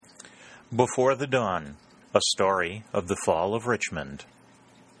Before the Dawn, A Story of the Fall of Richmond,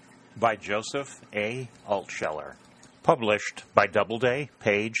 by Joseph A. Altsheler. Published by Doubleday,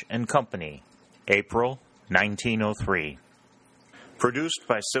 Page & Company, April 1903. Produced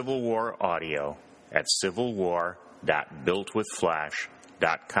by Civil War Audio at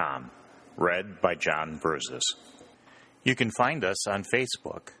civilwar.builtwithflash.com. Read by John Bruises. You can find us on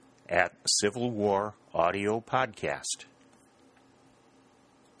Facebook at Civil War Audio Podcast.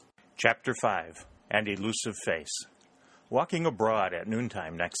 Chapter 5, An Elusive Face. Walking abroad at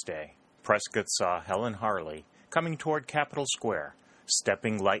noontime next day, Prescott saw Helen Harley coming toward Capitol Square,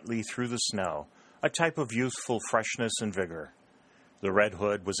 stepping lightly through the snow, a type of youthful freshness and vigor. The red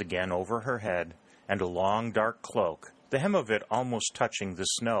hood was again over her head, and a long dark cloak, the hem of it almost touching the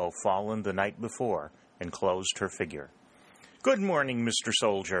snow fallen the night before, enclosed her figure. "Good morning, Mr.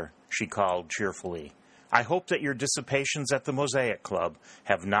 Soldier," she called cheerfully. "I hope that your dissipations at the Mosaic Club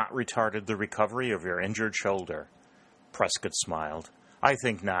have not retarded the recovery of your injured shoulder." Prescott smiled. "I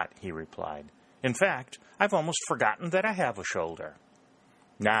think not," he replied. "In fact, I've almost forgotten that I have a shoulder."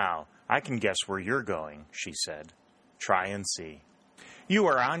 "Now, I can guess where you're going," she said. "Try and see." "You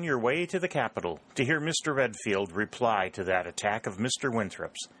are on your way to the Capitol to hear Mr. Redfield reply to that attack of Mr.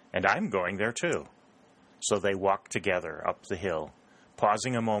 Winthrop's, and I'm going there too." So they walked together up the hill,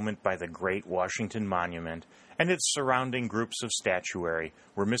 pausing a moment by the great Washington Monument and its surrounding groups of statuary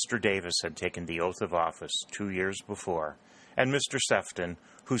where Mr. Davis had taken the oath of office 2 years before, and Mr. Sefton,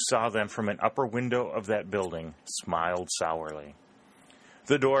 who saw them from an upper window of that building, smiled sourly.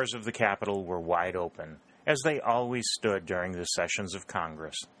 The doors of the Capitol were wide open, as they always stood during the sessions of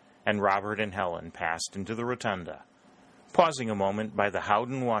Congress, and Robert and Helen passed into the rotunda, pausing a moment by the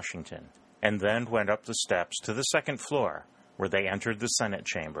Howden Washington, and then went up the steps to the second floor, where they entered the Senate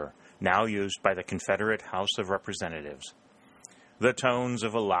chamber, now used by the Confederate House of Representatives. The tones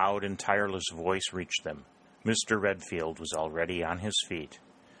of a loud and tireless voice reached them. Mr. Redfield was already on his feet.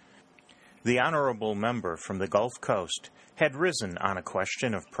 The honorable member from the Gulf Coast had risen on a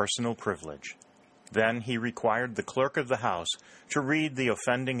question of personal privilege. Then he required the clerk of the House to read the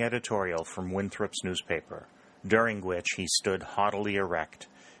offending editorial from Winthrop's newspaper, during which he stood haughtily erect,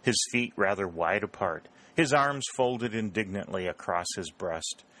 his feet rather wide apart, his arms folded indignantly across his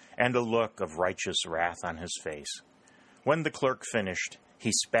breast, and a look of righteous wrath on his face. When the clerk finished,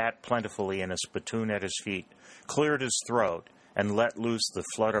 he spat plentifully in a spittoon at his feet, cleared his throat, and let loose the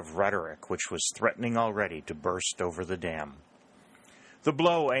flood of rhetoric which was threatening already to burst over the dam. The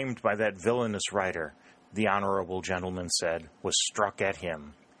blow aimed by that villainous writer, the honorable gentleman said, was struck at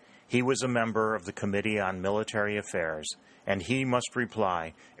him. He was a member of the Committee on Military Affairs, and he must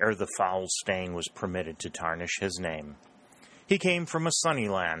reply ere the foul stain was permitted to tarnish his name. He came from a sunny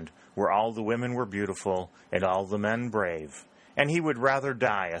land, where all the women were beautiful and all the men brave, and he would rather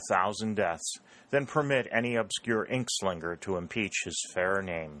die 1,000 deaths than permit any obscure inkslinger to impeach his fair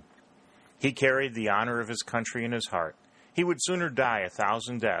name. He carried the honor of his country in his heart. He would sooner die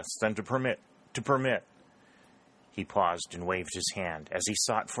 1,000 deaths than to permit. He paused and waved his hand as he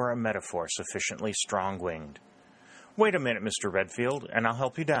sought for a metaphor sufficiently strong-winged. "Wait a minute, Mr. Redfield, and I'll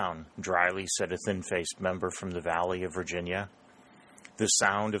help you down," dryly said a thin-faced member from the Valley of Virginia. The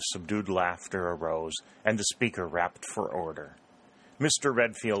sound of subdued laughter arose, and the speaker rapped for order. Mr.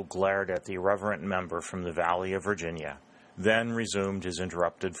 Redfield glared at the irreverent member from the Valley of Virginia, then resumed his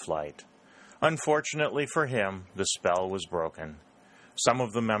interrupted flight. Unfortunately for him, the spell was broken. Some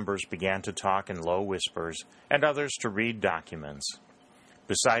of the members began to talk in low whispers, and others to read documents.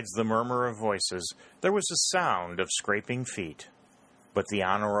 Besides the murmur of voices, there was a sound of scraping feet. But the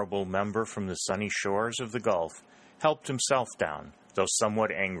honorable member from the sunny shores of the Gulf helped himself down, though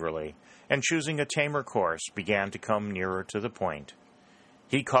somewhat angrily, and choosing a tamer course, began to come nearer to the point.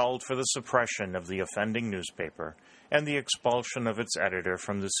 He called for the suppression of the offending newspaper and the expulsion of its editor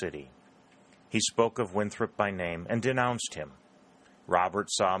from the city. He spoke of Winthrop by name and denounced him.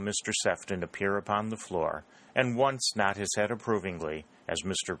 Robert saw Mr. Sefton appear upon the floor, and once nod his head approvingly as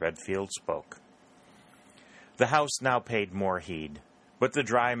Mr. Redfield spoke. The House now paid more heed, but the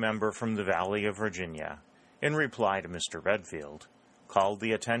dry member from the Valley of Virginia, in reply to Mr. Redfield, called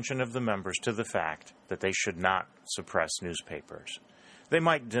the attention of the members to the fact that they should not suppress newspapers. They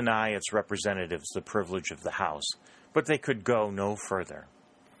might deny its representatives the privilege of the House, but they could go no further.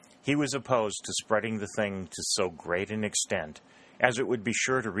 He was opposed to spreading the thing to so great an extent, as it would be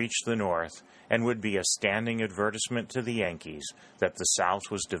sure to reach the North, and would be a standing advertisement to the Yankees that the South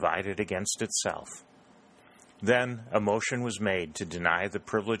was divided against itself. Then a motion was made to deny the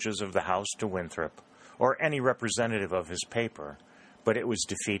privileges of the House to Winthrop, or any representative of his paper, but it was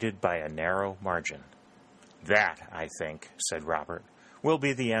defeated by a narrow margin. "That, I think," said Robert, will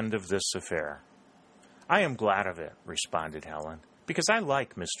be the end of this affair." "I am glad of it," responded Helen, "because I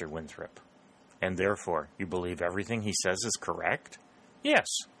like Mr. Winthrop." "And therefore you believe everything he says is correct?" "Yes,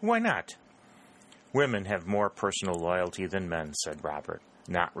 why not?" "Women have more personal loyalty than men," said Robert,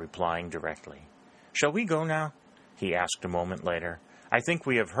 not replying directly. "Shall we go now?" he asked a moment later. "I think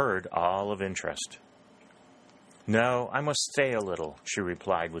we have heard all of interest." "No, I must stay a little," she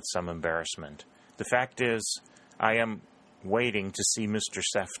replied with some embarrassment. "The fact is, I am waiting to see Mr.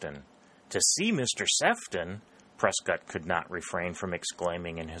 Sefton." "To see Mr. Sefton?" Prescott could not refrain from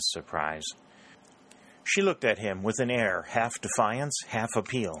exclaiming in his surprise. She looked at him with an air half defiance, half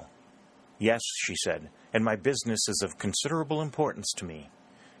appeal. "Yes," she said, "and my business is of considerable importance to me.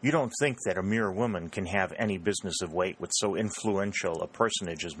 You don't think that a mere woman can have any business of weight with so influential a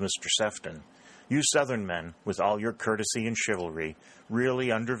personage as Mr. Sefton. You Southern men, with all your courtesy and chivalry,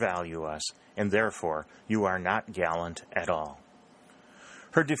 really undervalue us, and therefore you are not gallant at all."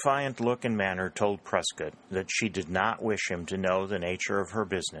 Her defiant look and manner told Prescott that she did not wish him to know the nature of her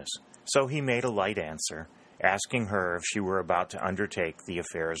business, so he made a light answer, asking her if she were about to undertake the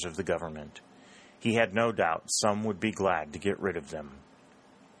affairs of the government. He had no doubt some would be glad to get rid of them.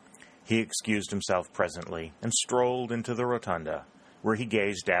 He excused himself presently and strolled into the rotunda, where he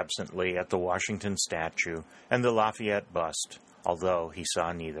gazed absently at the Washington statue and the Lafayette bust, although he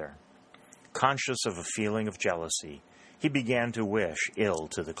saw neither. Conscious of a feeling of jealousy, he began to wish ill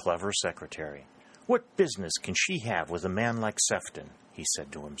to the clever secretary. "What business can she have with a man like Sefton?" he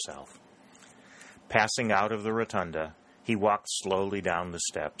said to himself. Passing out of the rotunda, he walked slowly down the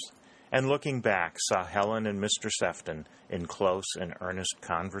steps, and looking back saw Helen and Mr. Sefton in close and earnest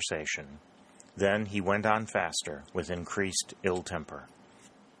conversation. Then he went on faster, with increased ill temper.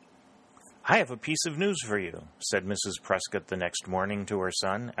 "I have a piece of news for you," said Mrs. Prescott the next morning to her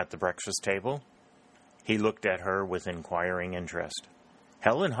son at the breakfast table. He looked at her with inquiring interest.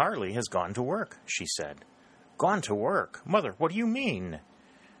 "Helen Harley has gone to work," she said. "Gone to work? Mother, what do you mean?"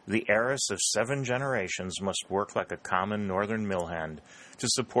 "The heiress of 7 generations must work like a common northern mill hand to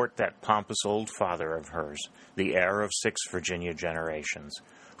support that pompous old father of hers, the heir of 6 Virginia generations,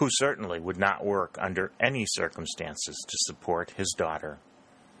 who certainly would not work under any circumstances to support his daughter."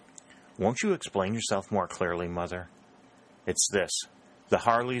 "Won't you explain yourself more clearly, Mother?" "It's this. The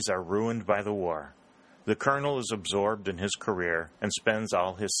Harleys are ruined by the war. The colonel is absorbed in his career and spends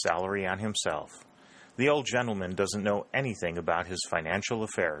all his salary on himself. The old gentleman doesn't know anything about his financial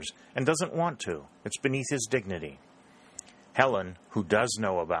affairs and doesn't want to. It's beneath his dignity. Helen, who does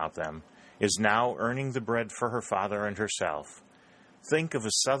know about them, is now earning the bread for her father and herself. Think of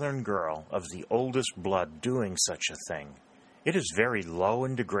a Southern girl of the oldest blood doing such a thing. It is very low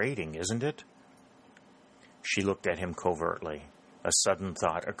and degrading, isn't it?" She looked at him covertly. A sudden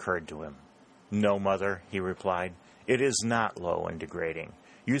thought occurred to him. "No, Mother," he replied, "it is not low and degrading.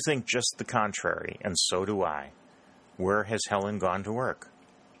 You think just the contrary, and so do I. Where has Helen gone to work?"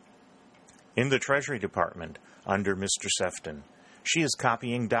 "In the Treasury Department, under Mr. Sefton. She is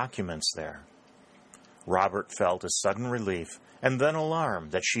copying documents there." Robert felt a sudden relief, and then alarm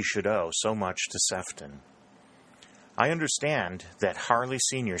that she should owe so much to Sefton. "I understand that Harley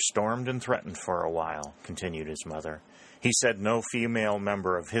Sr. stormed and threatened for a while," continued his mother. "He said no female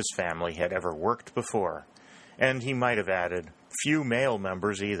member of his family had ever worked before, and he might have added, few male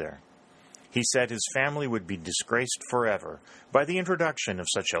members either. He said his family would be disgraced forever by the introduction of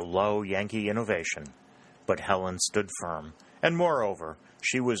such a low Yankee innovation. But Helen stood firm, and moreover,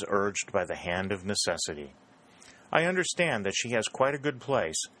 she was urged by the hand of necessity. I understand that she has quite a good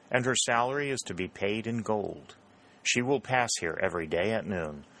place, and her salary is to be paid in gold. She will pass here every day at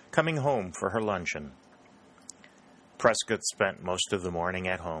noon, coming home for her luncheon." Prescott spent most of the morning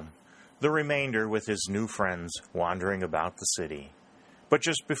at home, the remainder with his new friends wandering about the city. But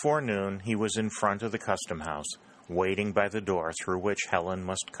just before noon he was in front of the custom house, waiting by the door through which Helen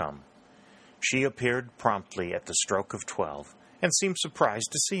must come. She appeared promptly at the stroke of 12, and seemed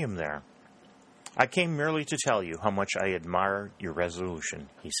surprised to see him there. "I came merely to tell you how much I admire your resolution,"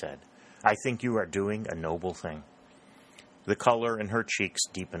 he said. "I think you are doing a noble thing." The color in her cheeks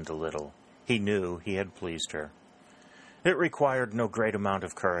deepened a little. He knew he had pleased her. "It required no great amount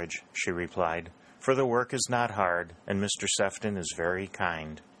of courage," she replied, "for the work is not hard, and Mr. Sefton is very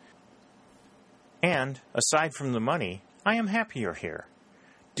kind. And, aside from the money, I am happier here.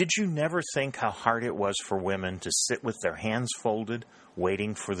 Did you never think how hard it was for women to sit with their hands folded,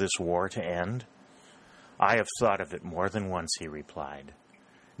 waiting for this war to end?" "I have thought of it more than once," he replied.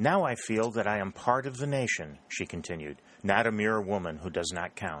 "Now I feel that I am part of the nation," she continued, "not a mere woman who does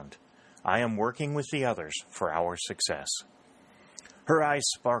not count. I am working with the others for our success." Her eyes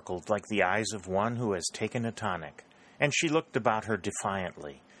sparkled like the eyes of one who has taken a tonic, and she looked about her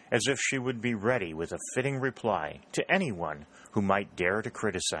defiantly, as if she would be ready with a fitting reply to anyone who might dare to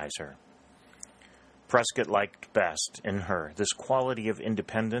criticize her. Prescott liked best in her this quality of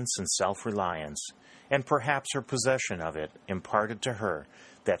independence and self-reliance, and perhaps her possession of it imparted to her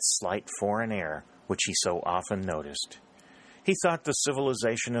that slight foreign air which he so often noticed. He thought the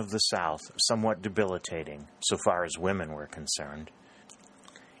civilization of the South somewhat debilitating, so far as women were concerned.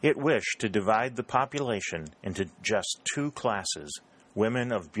 It wished to divide the population into just two classes,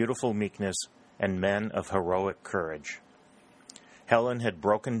 women of beautiful meekness and men of heroic courage. Helen had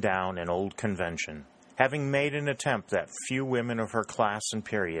broken down an old convention, having made an attempt that few women of her class and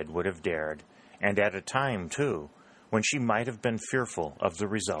period would have dared, and at a time, too, when she might have been fearful of the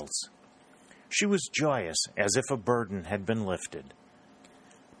results. She was joyous as if a burden had been lifted.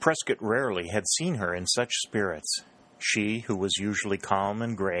 Prescott rarely had seen her in such spirits. She, who was usually calm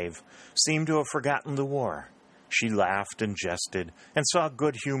and grave, seemed to have forgotten the war. She laughed and jested, and saw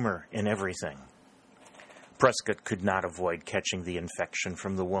good humor in everything. Prescott could not avoid catching the infection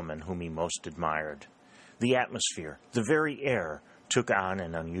from the woman whom he most admired. The atmosphere, the very air, took on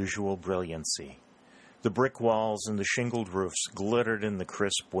an unusual brilliancy. The brick walls and the shingled roofs glittered in the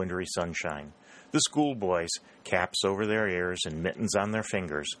crisp, wintry sunshine. The schoolboys, caps over their ears and mittens on their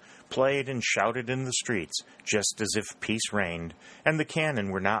fingers, played and shouted in the streets just as if peace reigned, and the cannon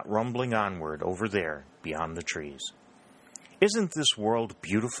were not rumbling onward over there beyond the trees. "Isn't this world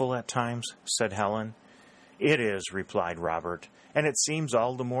beautiful at times?" said Helen. "It is," replied Robert, "and it seems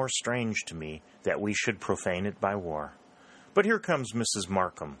all the more strange to me that we should profane it by war. But here comes Mrs.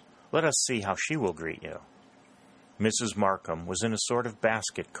 Markham. Let us see how she will greet you." Mrs. Markham was in a sort of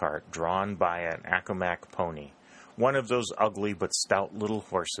basket cart drawn by an Accomac pony, one of those ugly but stout little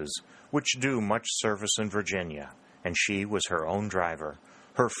horses which do much service in Virginia, and she was her own driver,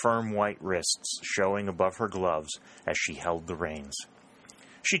 her firm white wrists showing above her gloves as she held the reins.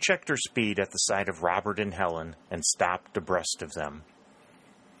 She checked her speed at the sight of Robert and Helen and stopped abreast of them.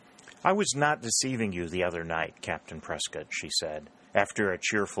 "I was not deceiving you the other night, Captain Prescott," she said, after a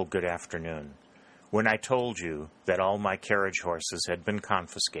cheerful good afternoon, "when I told you that all my carriage horses had been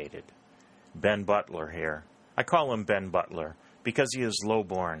confiscated. Ben Butler here, I call him Ben Butler because he is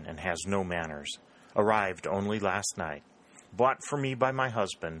low-born and has no manners, arrived only last night, bought for me by my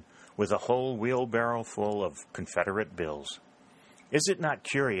husband with a whole wheelbarrow full of Confederate bills. Is it not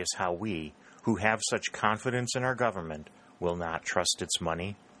curious how we, who have such confidence in our government, will not trust its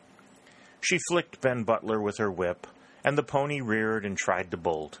money?" She flicked Ben Butler with her whip, and the pony reared and tried to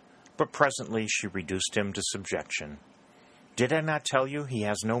bolt, but presently she reduced him to subjection. "Did I not tell you he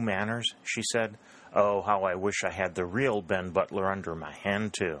has no manners?" she said. "Oh, how I wish I had the real Ben Butler under my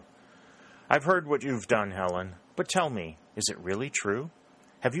hand, too." "I've heard what you've done, Helen, but tell me, is it really true?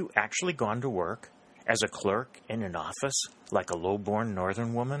 Have you actually gone to work, as a clerk in an office, like a low-born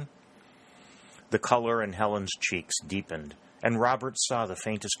northern woman?" The color in Helen's cheeks deepened, and Robert saw the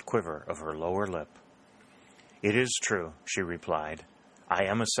faintest quiver of her lower lip. "It is true," she replied. "I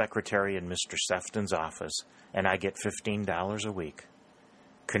am a secretary in Mr. Sefton's office, and I get $15 a week."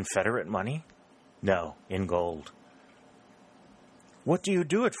 "Confederate money?" "No, in gold." "What do you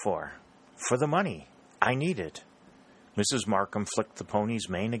do it for?" "For the money. I need it." Mrs. Markham flicked the pony's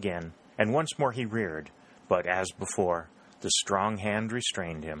mane again, and once more he reared, but as before, the strong hand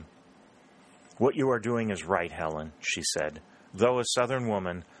restrained him. "What you are doing is right, Helen," she said. "Though a Southern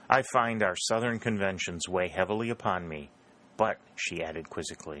woman, I find our Southern conventions weigh heavily upon me. But," she added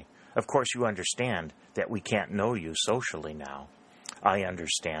quizzically, "of course you understand that we can't know you socially now." "I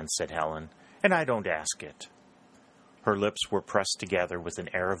understand," said Helen, "and I don't ask it." Her lips were pressed together with an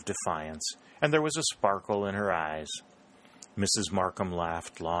air of defiance, and there was a sparkle in her eyes. Mrs. Markham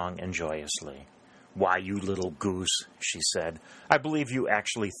laughed long and joyously. "Why, you little goose," she said, "I believe you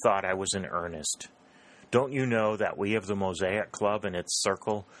actually thought I was in earnest. Don't you know that we of the Mosaic Club and its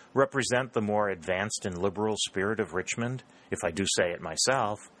circle represent the more advanced and liberal spirit of Richmond, if I do say it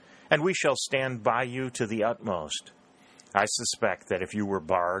myself, and we shall stand by you to the utmost? I suspect that if you were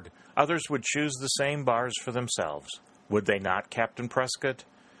barred, others would choose the same bars for themselves. Would they not, Captain Prescott?"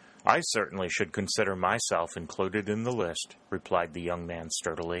 "I certainly should consider myself included in the list," replied the young man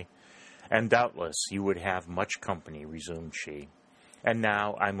sturdily. "And doubtless you would have much company," resumed she. "And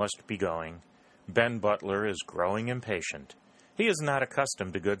now I must be going. Ben Butler is growing impatient. He is not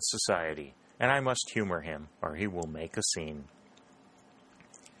accustomed to good society, and I must humor him, or he will make a scene."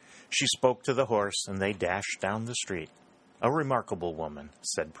 She spoke to the horse, and they dashed down the street. "A remarkable woman,"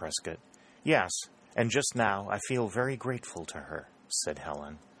 said Prescott. "Yes, and just now I feel very grateful to her," said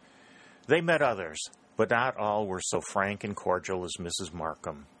Helen. They met others, but not all were so frank and cordial as Mrs.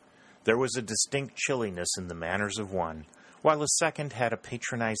 Markham. There was a distinct chilliness in the manners of one, while a second had a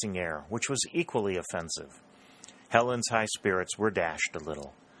patronizing air, which was equally offensive. Helen's high spirits were dashed a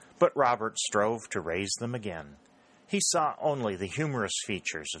little, but Robert strove to raise them again. He saw only the humorous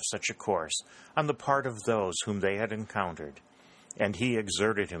features of such a course on the part of those whom they had encountered, and he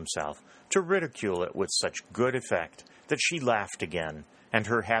exerted himself to ridicule it with such good effect that she laughed again, and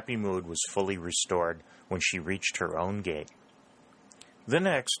her happy mood was fully restored when she reached her own gate. The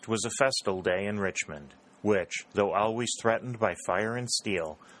next was a festal day in Richmond, which, though always threatened by fire and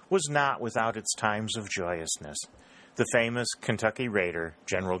steel, was not without its times of joyousness. The famous Kentucky raider,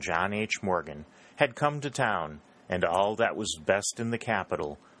 General John H. Morgan, had come to town, and all that was best in the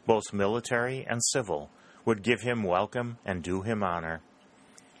capital, both military and civil, would give him welcome and do him honor.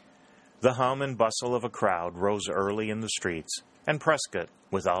 The hum and bustle of a crowd rose early in the streets, and Prescott,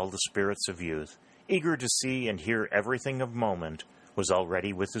 with all the spirits of youth, eager to see and hear everything of moment, was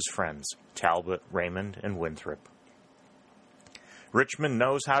already with his friends, Talbot, Raymond, and Winthrop. "Richmond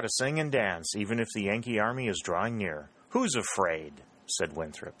knows how to sing and dance, even if the Yankee army is drawing near. Who's afraid?" said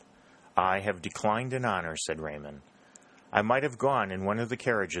Winthrop. "I have declined an honor," said Raymond. "I might have gone in one of the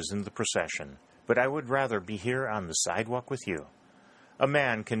carriages in the procession, but I would rather be here on the sidewalk with you. A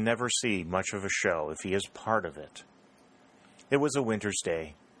man can never see much of a show if he is part of it." It was a winter's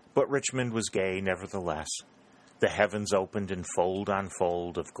day, but Richmond was gay nevertheless. The heavens opened in fold on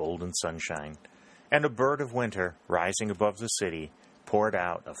fold of golden sunshine, and a bird of winter, rising above the city, poured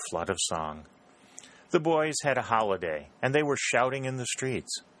out a flood of song. The boys had a holiday, and they were shouting in the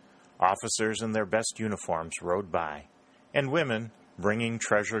streets. Officers in their best uniforms rode by, and women, bringing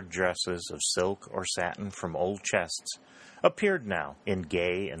treasured dresses of silk or satin from old chests, appeared now in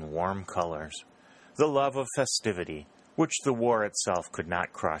gay and warm colors. The love of festivity, which the war itself could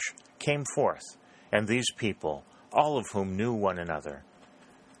not crush, came forth, and these people, all of whom knew one another,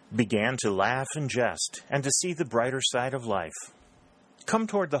 began to laugh and jest, and to see the brighter side of life. "Come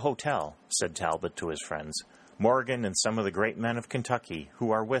toward the hotel," said Talbot to his friends. "Morgan and some of the great men of Kentucky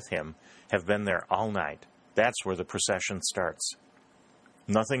who are with him have been there all night. That's where the procession starts."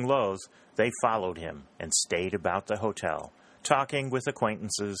 Nothing loath, they followed him and stayed about the hotel, talking with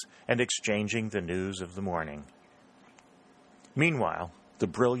acquaintances and exchanging the news of the morning. Meanwhile, the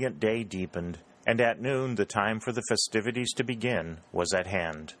brilliant day deepened, and at noon the time for the festivities to begin was at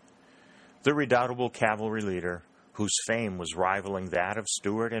hand. The redoubtable cavalry leader, whose fame was rivaling that of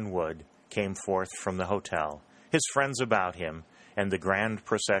Stuart and Wood, came forth from the hotel, his friends about him, and the grand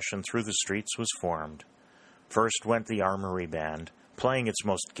procession through the streets was formed. First went the armory band, playing its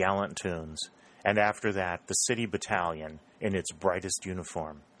most gallant tunes, and after that the city battalion in its brightest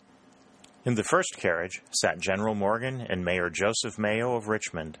uniform. In the first carriage sat General Morgan and Mayor Joseph Mayo of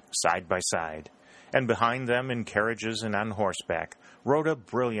Richmond, side by side, and behind them in carriages and on horseback rode a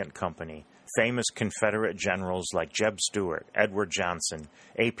brilliant company, famous Confederate generals like Jeb Stuart, Edward Johnson,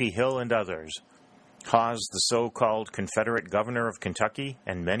 A.P. Hill, and others, Hawes, the so-called Confederate governor of Kentucky,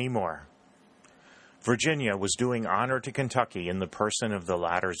 and many more. Virginia was doing honor to Kentucky in the person of the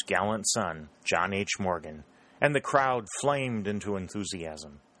latter's gallant son, John H. Morgan, and the crowd flamed into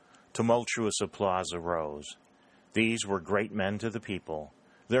enthusiasm. Tumultuous applause arose. These were great men to the people.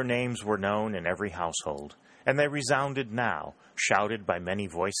 Their names were known in every household, and they resounded now, shouted by many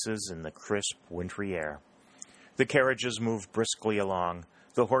voices in the crisp, wintry air. The carriages moved briskly along.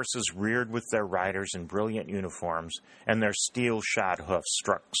 The horses reared with their riders in brilliant uniforms, and their steel-shod hoofs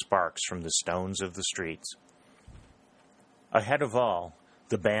struck sparks from the stones of the streets. Ahead of all,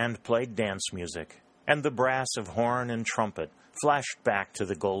 the band played dance music, and the brass of horn and trumpet flashed back to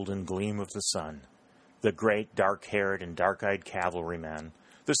the golden gleam of the sun. The great dark-haired and dark-eyed cavalryman,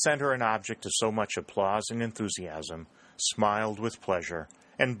 the center and object of so much applause and enthusiasm, smiled with pleasure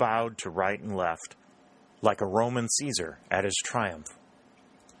and bowed to right and left, like a Roman Caesar at his triumph.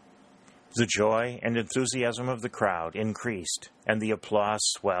 The joy and enthusiasm of the crowd increased, and the applause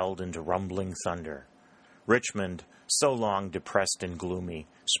swelled into rumbling thunder. Richmond, so long depressed and gloomy,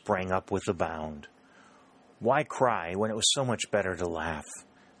 sprang up with a bound. Why cry when it was so much better to laugh?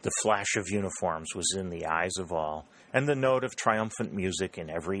 The flash of uniforms was in the eyes of all, and the note of triumphant music in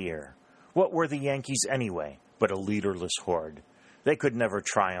every ear. What were the Yankees anyway but a leaderless horde? They could never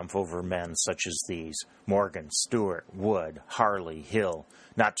triumph over men such as these, Morgan, Stuart, Wood, Harley, Hill,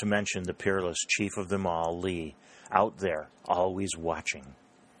 not to mention the peerless chief of them all, Lee, out there, always watching.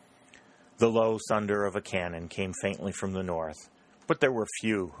 The low thunder of a cannon came faintly from the north, but there were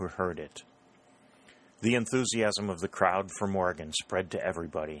few who heard it. The enthusiasm of the crowd for Morgan spread to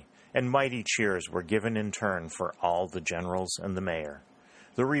everybody, and mighty cheers were given in turn for all the generals and the mayor.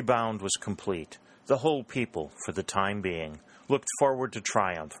 The rebound was complete. The whole people, for the time being, looked forward to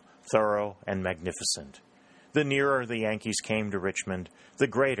triumph, thorough and magnificent. The nearer the Yankees came to Richmond, the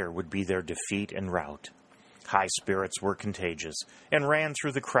greater would be their defeat and rout. High spirits were contagious, and ran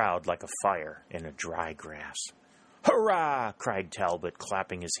through the crowd like a fire in a dry grass. "Hurrah!" cried Talbot,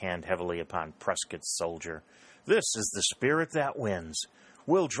 clapping his hand heavily upon Prescott's soldier. "This is the spirit that wins.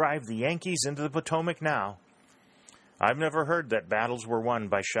 We'll drive the Yankees into the Potomac now." "I've never heard that battles were won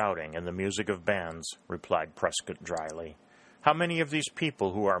by shouting and the music of bands," replied Prescott dryly. "How many of these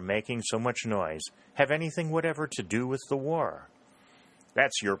people who are making so much noise have anything whatever to do with the war?"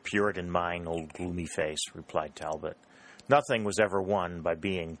 "That's your Puritan mind, old gloomy face," replied Talbot. "Nothing was ever won by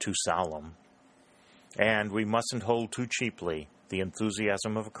being too solemn. And we mustn't hold too cheaply the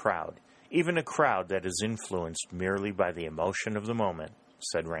enthusiasm of a crowd, even a crowd that is influenced merely by the emotion of the moment,"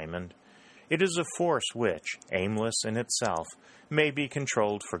 said Raymond. "It is a force which, aimless in itself, may be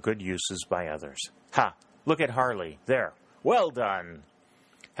controlled for good uses by others. Ha! Look at Harley, there! Well done!"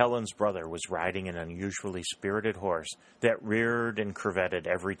 Helen's brother was riding an unusually spirited horse that reared and curvetted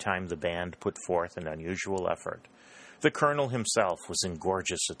every time the band put forth an unusual effort. The colonel himself was in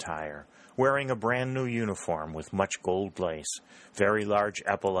gorgeous attire, wearing a brand-new uniform with much gold lace, very large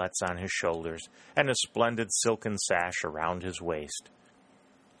epaulets on his shoulders, and a splendid silken sash around his waist.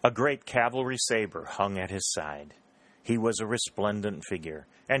 A great cavalry saber hung at his side. He was a resplendent figure,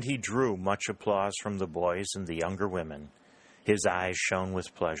 and he drew much applause from the boys and the younger women. His eyes shone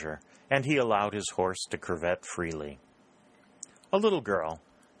with pleasure, and he allowed his horse to curvet freely. A little girl,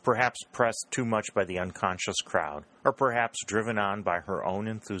 perhaps pressed too much by the unconscious crowd, or perhaps driven on by her own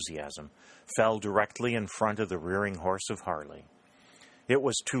enthusiasm, fell directly in front of the rearing horse of Harley. It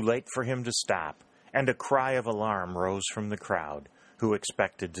was too late for him to stop, and a cry of alarm rose from the crowd, who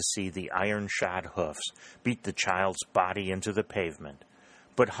expected to see the iron-shod hoofs beat the child's body into the pavement.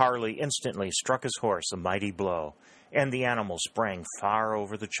 But Harley instantly struck his horse a mighty blow, and the animal sprang far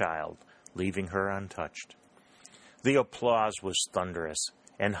over the child, leaving her untouched. The applause was thunderous,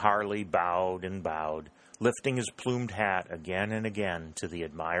 and Harley bowed and bowed, lifting his plumed hat again and again to the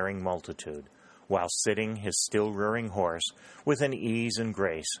admiring multitude, while sitting his still rearing horse with an ease and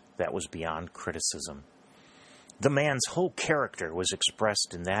grace that was beyond criticism. "The man's whole character was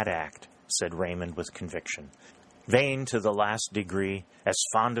expressed in that act," said Raymond with conviction. "Vain to the last degree, as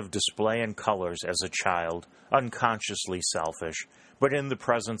fond of display and colors as a child, unconsciously selfish, but in the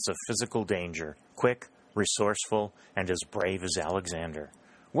presence of physical danger, quick, resourceful, and as brave as Alexander.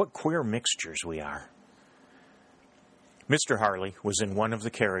 What queer mixtures we are!" Mr. Harley was in one of the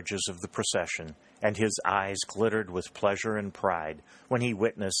carriages of the procession, and his eyes glittered with pleasure and pride when he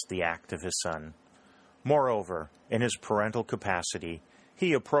witnessed the act of his son. Moreover, in his parental capacity,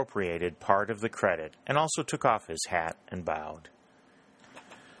 he appropriated part of the credit and also took off his hat and bowed.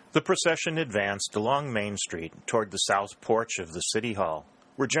 The procession advanced along Main Street toward the south porch of the City Hall,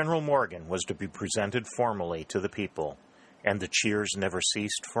 where General Morgan was to be presented formally to the people, and the cheers never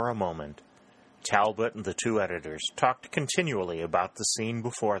ceased for a moment. Talbot and the two editors talked continually about the scene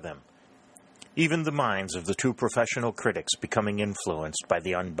before them, even the minds of the two professional critics becoming influenced by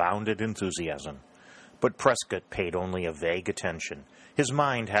the unbounded enthusiasm. But Prescott paid only a vague attention, his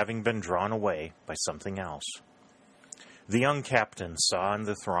mind having been drawn away by something else. The young captain saw in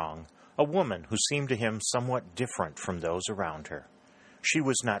the throng a woman who seemed to him somewhat different from those around her. She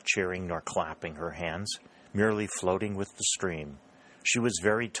was not cheering nor clapping her hands, merely floating with the stream. She was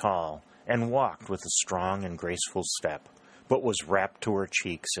very tall, and walked with a strong and graceful step, but was wrapped to her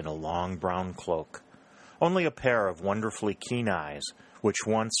cheeks in a long brown cloak. Only a pair of wonderfully keen eyes, which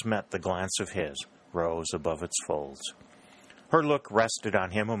once met the glance of his, rose above its folds. Her look rested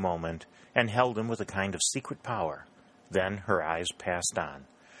on him a moment, and held him with a kind of secret power. Then her eyes passed on.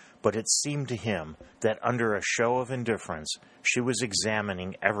 But it seemed to him that under a show of indifference she was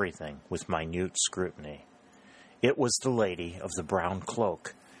examining everything with minute scrutiny. It was the lady of the brown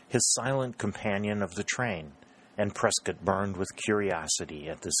cloak, his silent companion of the train, and Prescott burned with curiosity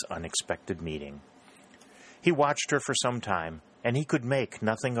at this unexpected meeting. He watched her for some time, and he could make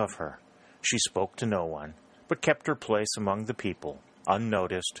nothing of her. She spoke to no one, but kept her place among the people,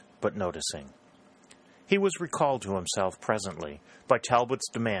 unnoticed but noticing. He was recalled to himself presently by Talbot's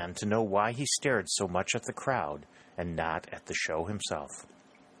demand to know why he stared so much at the crowd and not at the show himself.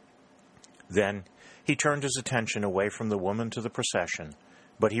 Then he turned his attention away from the woman to the procession,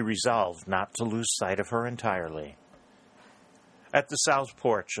 but he resolved not to lose sight of her entirely. At the south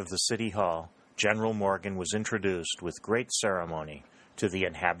porch of the City Hall, General Morgan was introduced with great ceremony to the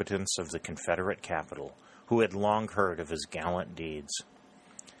inhabitants of the Confederate capital, who had long heard of his gallant deeds.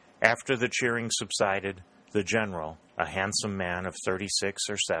 After the cheering subsided, the general, a handsome man of 36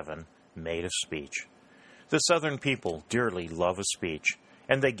 or 7, made a speech. The Southern people dearly love a speech,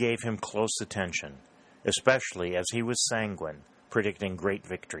 and they gave him close attention, especially as he was sanguine, predicting great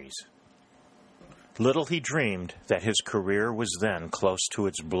victories. Little he dreamed that his career was then close to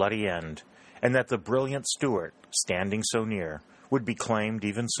its bloody end, and that the brilliant Stuart, standing so near, would be claimed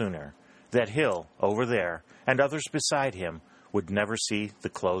even sooner, that Hill, over there, and others beside him, would never see the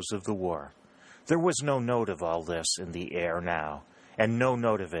close of the war. There was no note of all this in the air now, and no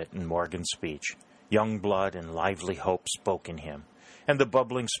note of it in Morgan's speech. Young blood and lively hope spoke in him, and the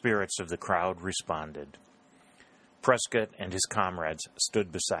bubbling spirits of the crowd responded. Prescott and his comrades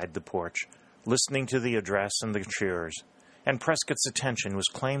stood beside the porch, listening to the address and the cheers, and Prescott's attention was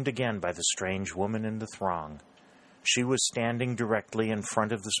claimed again by the strange woman in the throng. She was standing directly in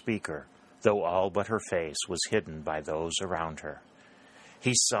front of the speaker, though all but her face was hidden by those around her.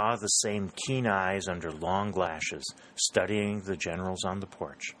 He saw the same keen eyes under long lashes, studying the generals on the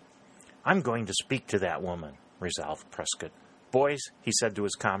porch. "I'm going to speak to that woman," resolved Prescott. "Boys," he said to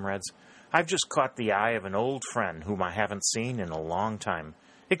his comrades, "I've just caught the eye of an old friend whom I haven't seen in a long time.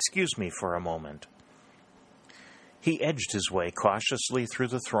 Excuse me for a moment." He edged his way cautiously through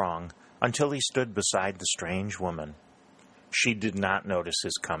the throng until he stood beside the strange woman. She did not notice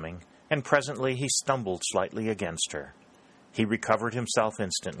his coming, and presently he stumbled slightly against her. He recovered himself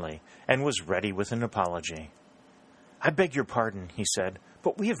instantly, and was ready with an apology. "I beg your pardon," he said,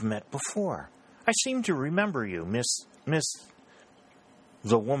 "but we have met before. I seem to remember you, Miss...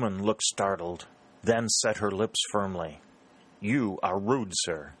 The woman looked startled, then set her lips firmly. "You are rude,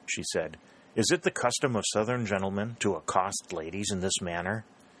 sir," she said. "Is it the custom of Southern gentlemen to accost ladies in this manner?"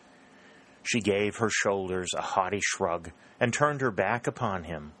 She gave her shoulders a haughty shrug and turned her back upon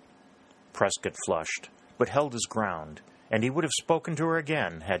him. Prescott flushed, but held his ground, and he would have spoken to her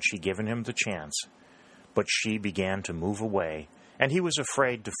again had she given him the chance. But she began to move away, and he was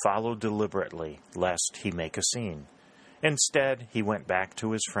afraid to follow deliberately, lest he make a scene. Instead, he went back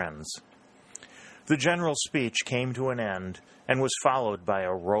to his friends. The general's speech came to an end, and was followed by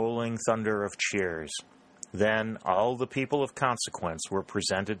a rolling thunder of cheers. Then all the people of consequence were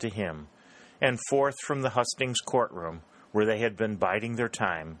presented to him, and forth from the hustings courtroom, where they had been biding their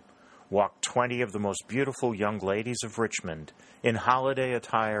time, walked 20 of the most beautiful young ladies of Richmond, in holiday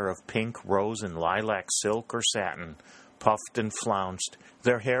attire of pink, rose, and lilac silk or satin, puffed and flounced,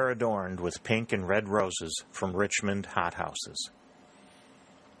 their hair adorned with pink and red roses from Richmond hothouses.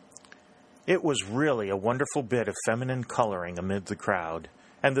 It was really a wonderful bit of feminine coloring amid the crowd,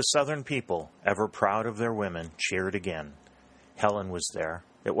 and the Southern people, ever proud of their women, cheered again. Helen was there.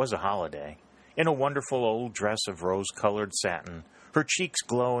 It was a holiday. In a wonderful old dress of rose-colored satin, her cheeks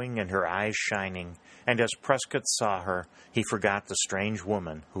glowing and her eyes shining, and as Prescott saw her, he forgot the strange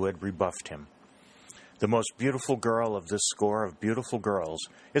woman who had rebuffed him. The most beautiful girl of this score of beautiful girls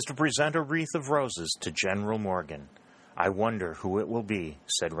is to present a wreath of roses to General Morgan. "I wonder who it will be,"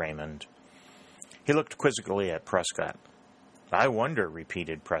 said Raymond. He looked quizzically at Prescott. "I wonder,"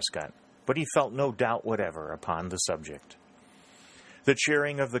 repeated Prescott, but he felt no doubt whatever upon the subject. The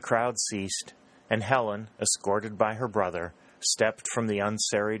cheering of the crowd ceased, and Helen, escorted by her brother, stepped from the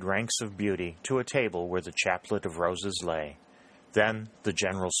unserried ranks of beauty to a table where the chaplet of roses lay. Then the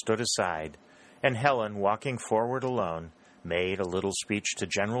general stood aside, and Helen, walking forward alone, made a little speech to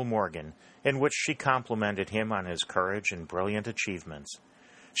General Morgan, in which she complimented him on his courage and brilliant achievements.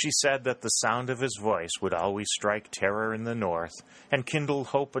 She said that the sound of his voice would always strike terror in the North and kindle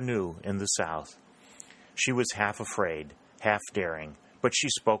hope anew in the South. She was half afraid, half daring, but she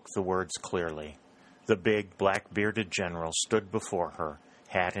spoke the words clearly. The big, black-bearded general stood before her,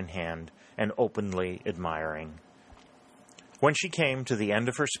 hat in hand, and openly admiring. When she came to the end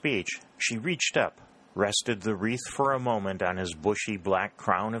of her speech, she reached up, rested the wreath for a moment on his bushy black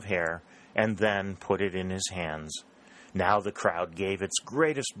crown of hair, and then put it in his hands. Now the crowd gave its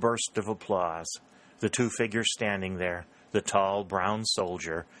greatest burst of applause. The two figures standing there, the tall brown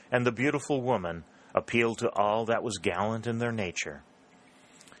soldier and the beautiful woman, appealed to all that was gallant in their nature.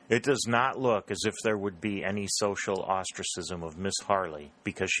 "It does not look as if there would be any social ostracism of Miss Harley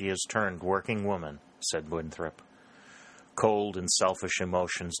because she has turned working woman," said Winthrop. "Cold and selfish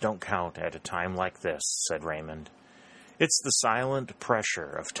emotions don't count at a time like this," said Raymond. "It's the silent pressure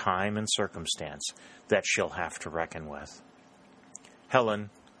of time and circumstance that she'll have to reckon with." Helen,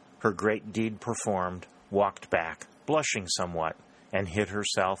 her great deed performed, walked back, blushing somewhat, and hid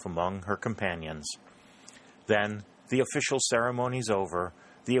herself among her companions. Then, the official ceremonies over,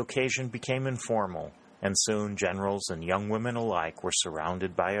 the occasion became informal, and soon generals and young women alike were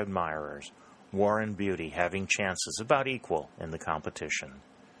surrounded by admirers, war and beauty having chances about equal in the competition.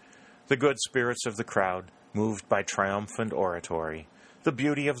 The good spirits of the crowd, moved by triumphant oratory, the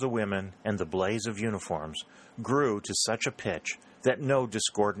beauty of the women, and the blaze of uniforms, grew to such a pitch that no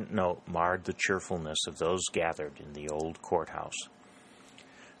discordant note marred the cheerfulness of those gathered in the old courthouse.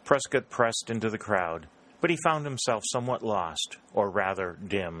 Prescott pressed into the crowd, but he found himself somewhat lost, or rather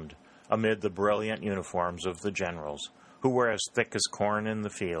dimmed, amid the brilliant uniforms of the generals, who were as thick as corn in the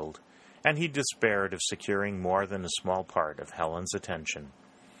field, and he despaired of securing more than a small part of Helen's attention.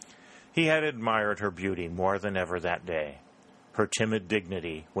 He had admired her beauty more than ever that day. Her timid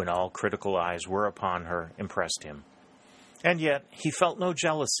dignity, when all critical eyes were upon her, impressed him. And yet he felt no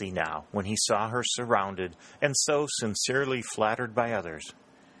jealousy now when he saw her surrounded and so sincerely flattered by others.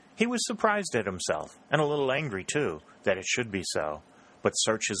 He was surprised at himself, and a little angry, too, that it should be so, but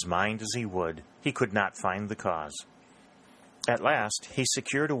search his mind as he would, he could not find the cause. At last he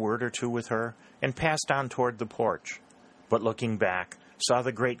secured a word or two with her and passed on toward the porch, but looking back, saw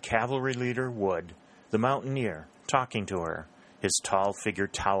the great cavalry leader, Wood, the mountaineer, talking to her, his tall figure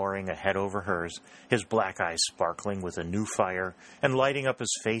towering a head over hers, his black eyes sparkling with a new fire and lighting up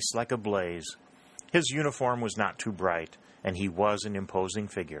his face like a blaze. His uniform was not too bright, and he was an imposing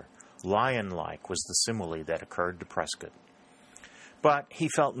figure. Lion-like was the simile that occurred to Prescott. But he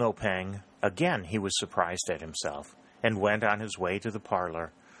felt no pang. Again he was surprised at himself, and went on his way to the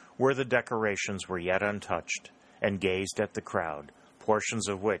parlor, where the decorations were yet untouched, and gazed at the crowd, portions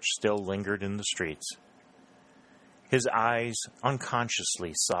of which still lingered in the streets. His eyes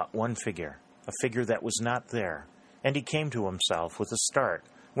unconsciously sought one figure, a figure that was not there, and he came to himself with a start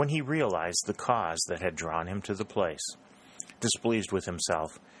when he realized the cause that had drawn him to the place. Displeased with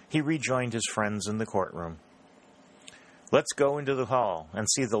himself, he rejoined his friends in the courtroom. "Let's go into the hall and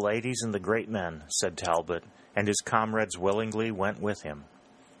see the ladies and the great men," said Talbot, and his comrades willingly went with him.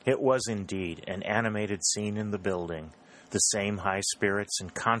 It was indeed an animated scene in the building, the same high spirits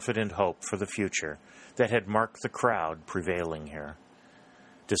and confident hope for the future that had marked the crowd prevailing here.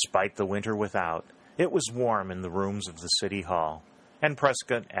 Despite the winter without, it was warm in the rooms of the city hall, and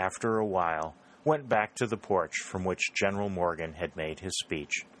Prescott, after a while, went back to the porch from which General Morgan had made his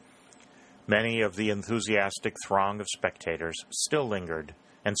speech. Many of the enthusiastic throng of spectators still lingered,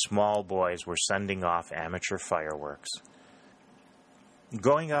 and small boys were sending off amateur fireworks.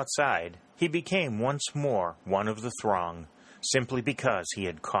 Going outside, he became once more one of the throng, simply because he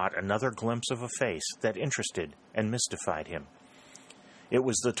had caught another glimpse of a face that interested and mystified him. It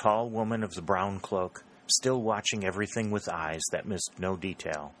was the tall woman of the brown cloak, still watching everything with eyes that missed no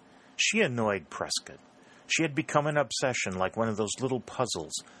detail. She annoyed Prescott. She had become an obsession like one of those little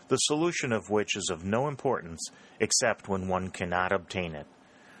puzzles, the solution of which is of no importance except when one cannot obtain it.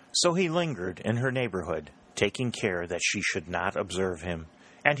 So he lingered in her neighborhood, taking care that she should not observe him,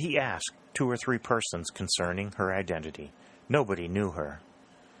 and he asked 2 or 3 persons concerning her identity. Nobody knew her.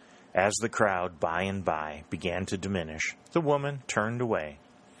 As the crowd, by and by, began to diminish, the woman turned away.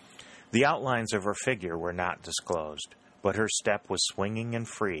 The outlines of her figure were not disclosed, but her step was swinging and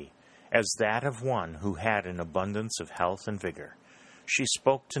free, as that of one who had an abundance of health and vigor. She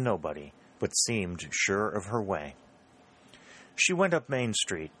spoke to nobody, but seemed sure of her way. She went up Main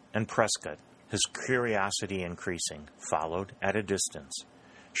Street, and Prescott, his curiosity increasing, followed at a distance.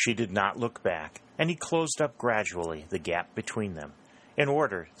 She did not look back, and he closed up gradually the gap between them, in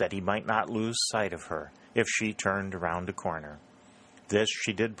order that he might not lose sight of her if she turned around a corner. This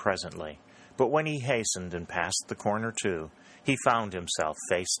she did presently, but when he hastened and passed the corner too, he found himself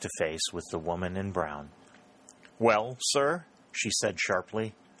face to face with the woman in brown. "Well, sir?" she said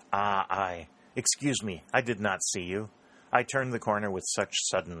sharply. "Aye. Excuse me, I did not see you. I turned the corner with such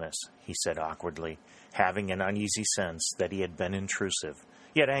suddenness," he said awkwardly, having an uneasy sense that he had been intrusive,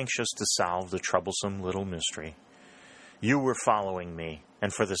 yet anxious to solve the troublesome little mystery. "You were following me,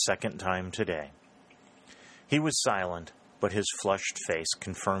 and for the second time today." He was silent, but his flushed face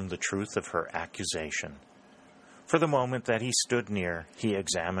confirmed the truth of her accusation. For the moment that he stood near, he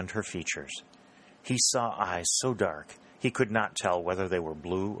examined her features. He saw eyes so dark he could not tell whether they were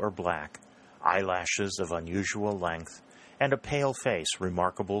blue or black, eyelashes of unusual length, and a pale face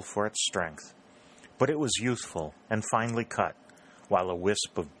remarkable for its strength. But it was youthful and finely cut, while a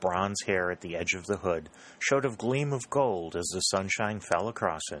wisp of bronze hair at the edge of the hood showed a gleam of gold as the sunshine fell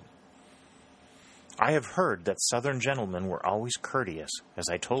across it. "I have heard that Southern gentlemen were always courteous, as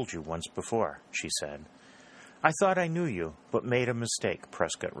I told you once before," she said. "I thought I knew you, but made a mistake,"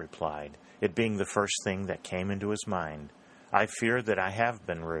 Prescott replied, it being the first thing that came into his mind. "I fear that I have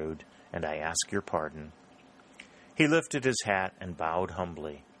been rude, and I ask your pardon." He lifted his hat and bowed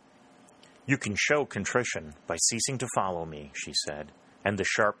humbly. "You can show contrition by ceasing to follow me," she said, and the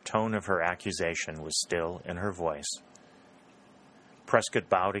sharp tone of her accusation was still in her voice. Prescott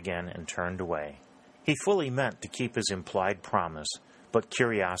bowed again and turned away. He fully meant to keep his implied promise, but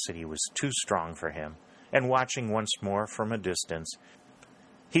curiosity was too strong for him, and watching once more from a distance,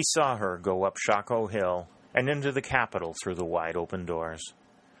 he saw her go up Shockoe Hill and into the Capitol through the wide open doors.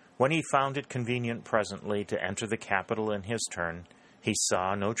 When he found it convenient presently to enter the Capitol in his turn, he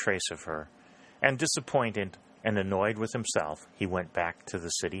saw no trace of her, and disappointed and annoyed with himself, he went back to the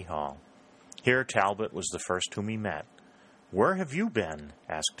City Hall. Here Talbot was the first whom he met. "Where have you been?"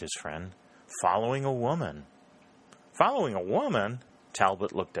 asked his friend. "Following a woman." "Following a woman?"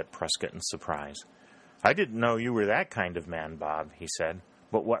 Talbot looked at Prescott in surprise. "I didn't know you were that kind of man, Bob," he said.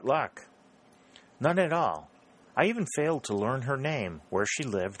 "But what luck?" "None at all. I even failed to learn her name, where she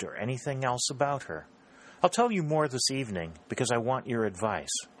lived, or anything else about her. I'll tell you more this evening, because I want your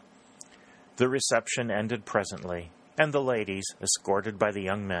advice." The reception ended presently, and the ladies, escorted by the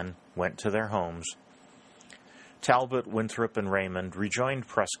young men, went to their homes. Talbot, Winthrop, and Raymond rejoined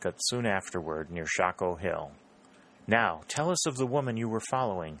Prescott soon afterward near Shockoe Hill. "Now, tell us of the woman you were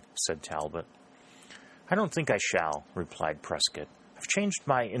following," said Talbot. "I don't think I shall," replied Prescott. "I've changed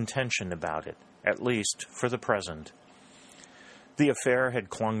my intention about it, at least for the present." The affair had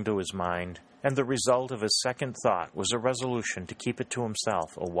clung to his mind, and the result of his second thought was a resolution to keep it to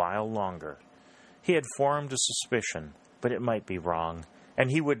himself a while longer. He had formed a suspicion, but it might be wrong,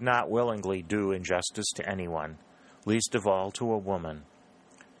 and he would not willingly do injustice to anyone, least of all to a woman.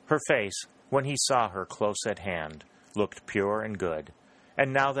 Her face, when he saw her close at hand, looked pure and good,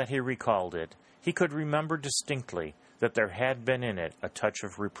 and now that he recalled it, he could remember distinctly that there had been in it a touch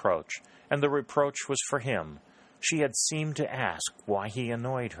of reproach, and the reproach was for him. She had seemed to ask why he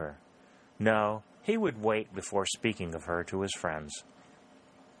annoyed her. No, he would wait before speaking of her to his friends.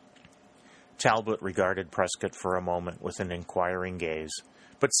 Talbot regarded Prescott for a moment with an inquiring gaze,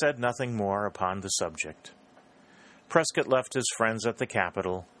 but said nothing more upon the subject. Prescott left his friends at the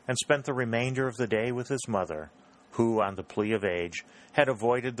Capitol, and spent the remainder of the day with his mother, who, on the plea of age, had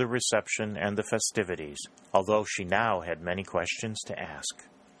avoided the reception and the festivities, although she now had many questions to ask.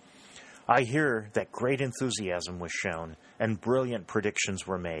 "I hear that great enthusiasm was shown, and brilliant predictions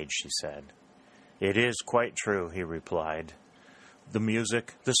were made," she said. "It is quite true," he replied. "The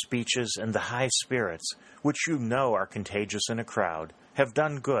music, the speeches, and the high spirits, which you know are contagious in a crowd, have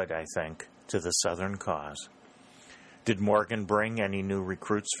done good, I think, to the Southern cause." "Did Morgan bring any new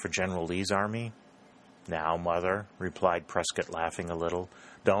recruits for General Lee's army?" "Now, Mother," replied Prescott, laughing a little,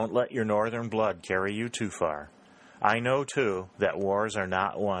 "don't let your Northern blood carry you too far. I know, too, that wars are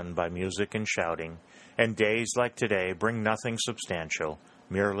not won by music and shouting, and days like today bring nothing substantial,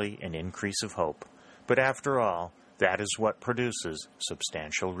 merely an increase of hope. But after all, that is what produces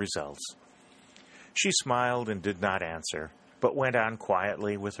substantial results." She smiled and did not answer, but went on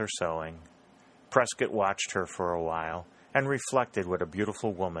quietly with her sewing. Prescott watched her for a while, and reflected what a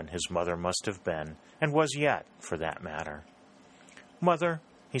beautiful woman his mother must have been, and was yet, for that matter. "Mother,"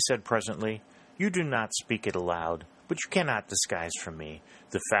 he said presently, "you do not speak it aloud, but you cannot disguise from me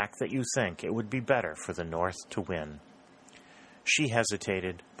the fact that you think it would be better for the North to win." She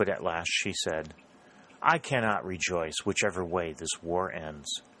hesitated, but at last she said, "I cannot rejoice whichever way this war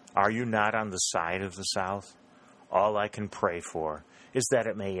ends. Are you not on the side of the South? All I can pray for is that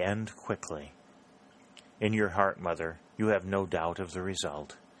it may end quickly." "In your heart, Mother, you have no doubt of the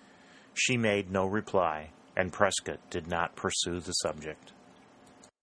result." She made no reply, and Prescott did not pursue the subject.